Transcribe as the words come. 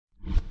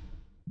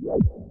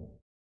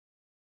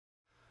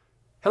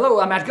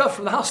Hello, I'm Matt Guff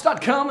from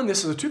thehouse.com, and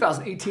this is a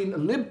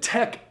 2018 Lib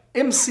Tech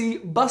MC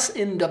Bus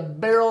in the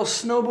Barrel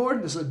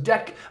snowboard. This is a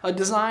deck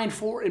designed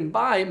for and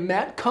by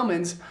Matt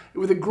Cummings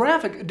with a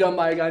graphic done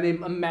by a guy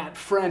named Matt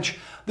French.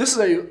 This is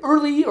a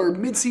early or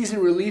mid-season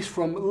release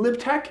from Lib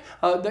Tech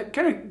that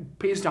kind of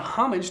pays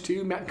homage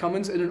to Matt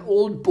Cummings and an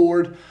old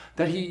board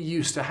that he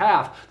used to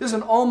have. This is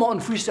an all-mountain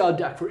freestyle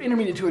deck for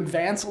intermediate to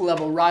advanced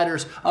level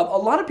riders. A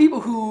lot of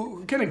people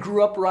who kind of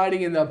grew up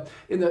riding in the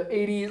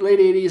late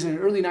 80s and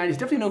early 90s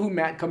definitely know who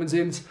Matt Cummings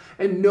is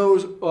and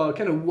knows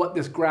kind of what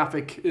this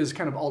graphic is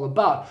kind of all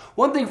about.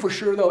 One thing for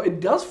sure though, it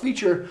does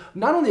feature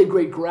not only a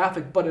great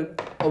graphic but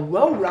a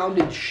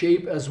well-rounded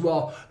shape as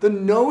well. The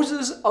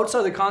noses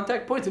outside the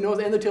contact points, the nose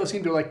and the tail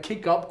seem to like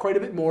kick up quite a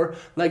bit more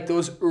like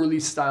those early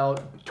style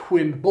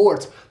twin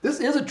boards. This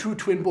is a true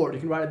twin board.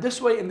 You can ride it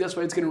this way and this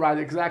way. It's going to ride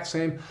the exact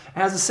same. It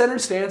has a centered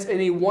stance and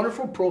a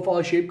wonderful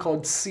profile shape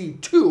called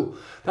C2.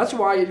 That's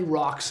why it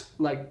rocks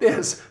like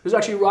this. There's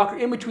actually a rocker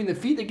in between the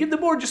feet that give the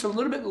board just a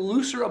little bit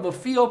looser of a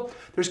feel.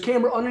 There's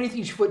camber underneath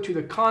each foot to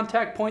the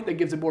contact point that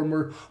gives the board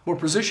more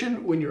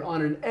position when you're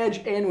on an edge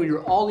and when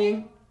you're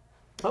ollieing.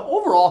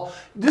 Overall,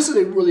 this is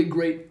a really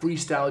great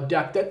freestyle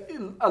deck that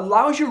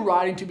allows your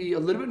riding to be a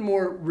little bit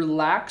more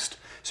relaxed,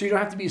 so you don't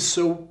have to be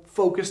so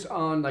focused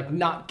on like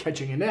not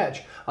catching an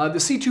edge. The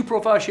C2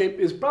 profile shape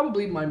is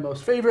probably my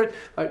most favorite.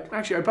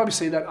 Actually, I'd probably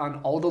say that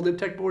on all the Lib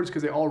Tech boards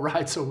because they all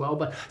ride so well,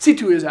 but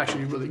C2 is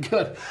actually really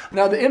good.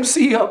 Now the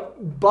MC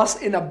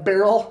Bus in a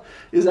Barrel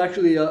is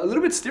actually a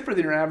little bit stiffer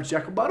than your average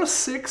deck, about a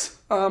 6.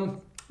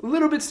 A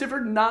little bit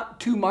stiffer, not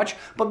too much,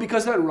 but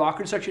because of that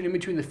rocker section in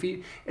between the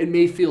feet, it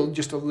may feel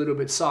just a little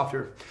bit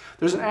softer.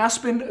 There's an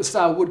Aspen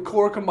style wood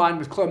core combined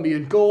with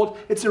Colombian gold.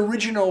 It's the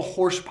original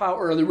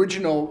horsepower, or the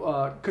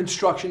original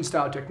construction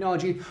style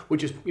technology,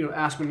 which is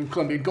Aspen and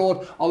Colombian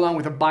gold, along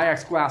with a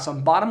biax glass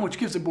on bottom, which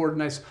gives the board a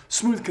nice,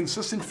 smooth,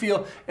 consistent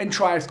feel, and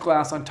triax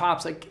glass on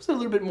top, so it gives it a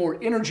little bit more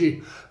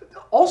energy.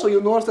 Also,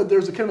 you'll notice that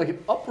there's a kind of like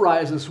an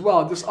uprise as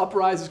well. This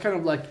uprise is kind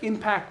of like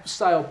impact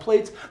style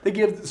plates that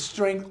give the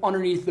strength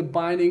underneath the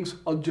bindings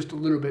just a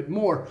little bit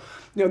more.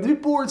 Now, these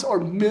boards are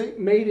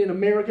made in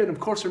America, and of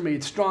course they're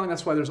made strong.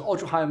 That's why there's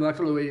ultra high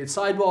molecular weighted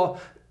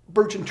sidewall,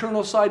 birch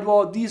internal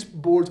sidewall. These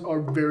boards are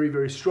very,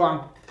 very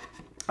strong.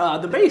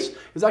 The base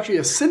is actually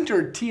a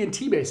sintered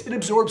TNT base. It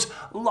absorbs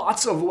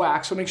lots of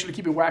wax, so make sure to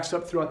keep it waxed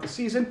up throughout the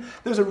season.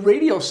 There's a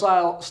radial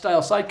style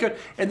side cut,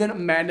 and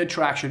then Manda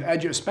traction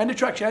edges. Manda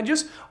traction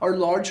edges are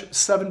large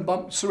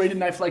 7-bump serrated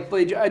knife-like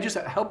blade edges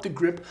that help the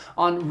grip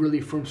on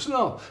really firm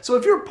snow. So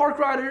if you're a park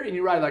rider and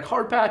you ride like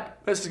hardpack,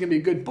 this is going to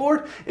be a good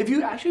board. If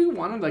you actually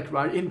want to like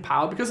ride in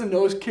POW, because the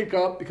nose kick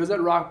up, because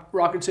that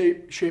rocket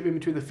shape in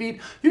between the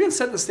feet, you can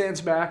set the stance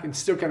back and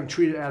still kind of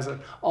treat it as an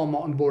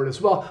all-mountain board as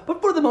well.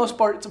 But for the most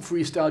part, it's a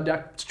freestyle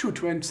deck. It's true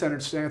twin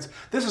centered stance.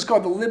 This is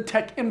called the Lib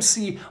Tech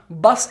MC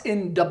Bus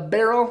in the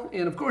Barrel,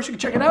 and of course you can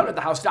check it out at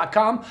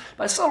thehouse.com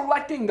by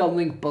selecting the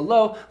link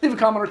below. Leave a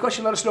comment or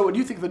question, let us know what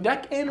you think of the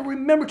deck, and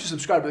remember to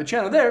subscribe to the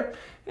channel there,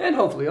 and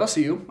hopefully I'll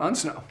see you on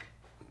snow.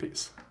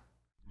 Peace.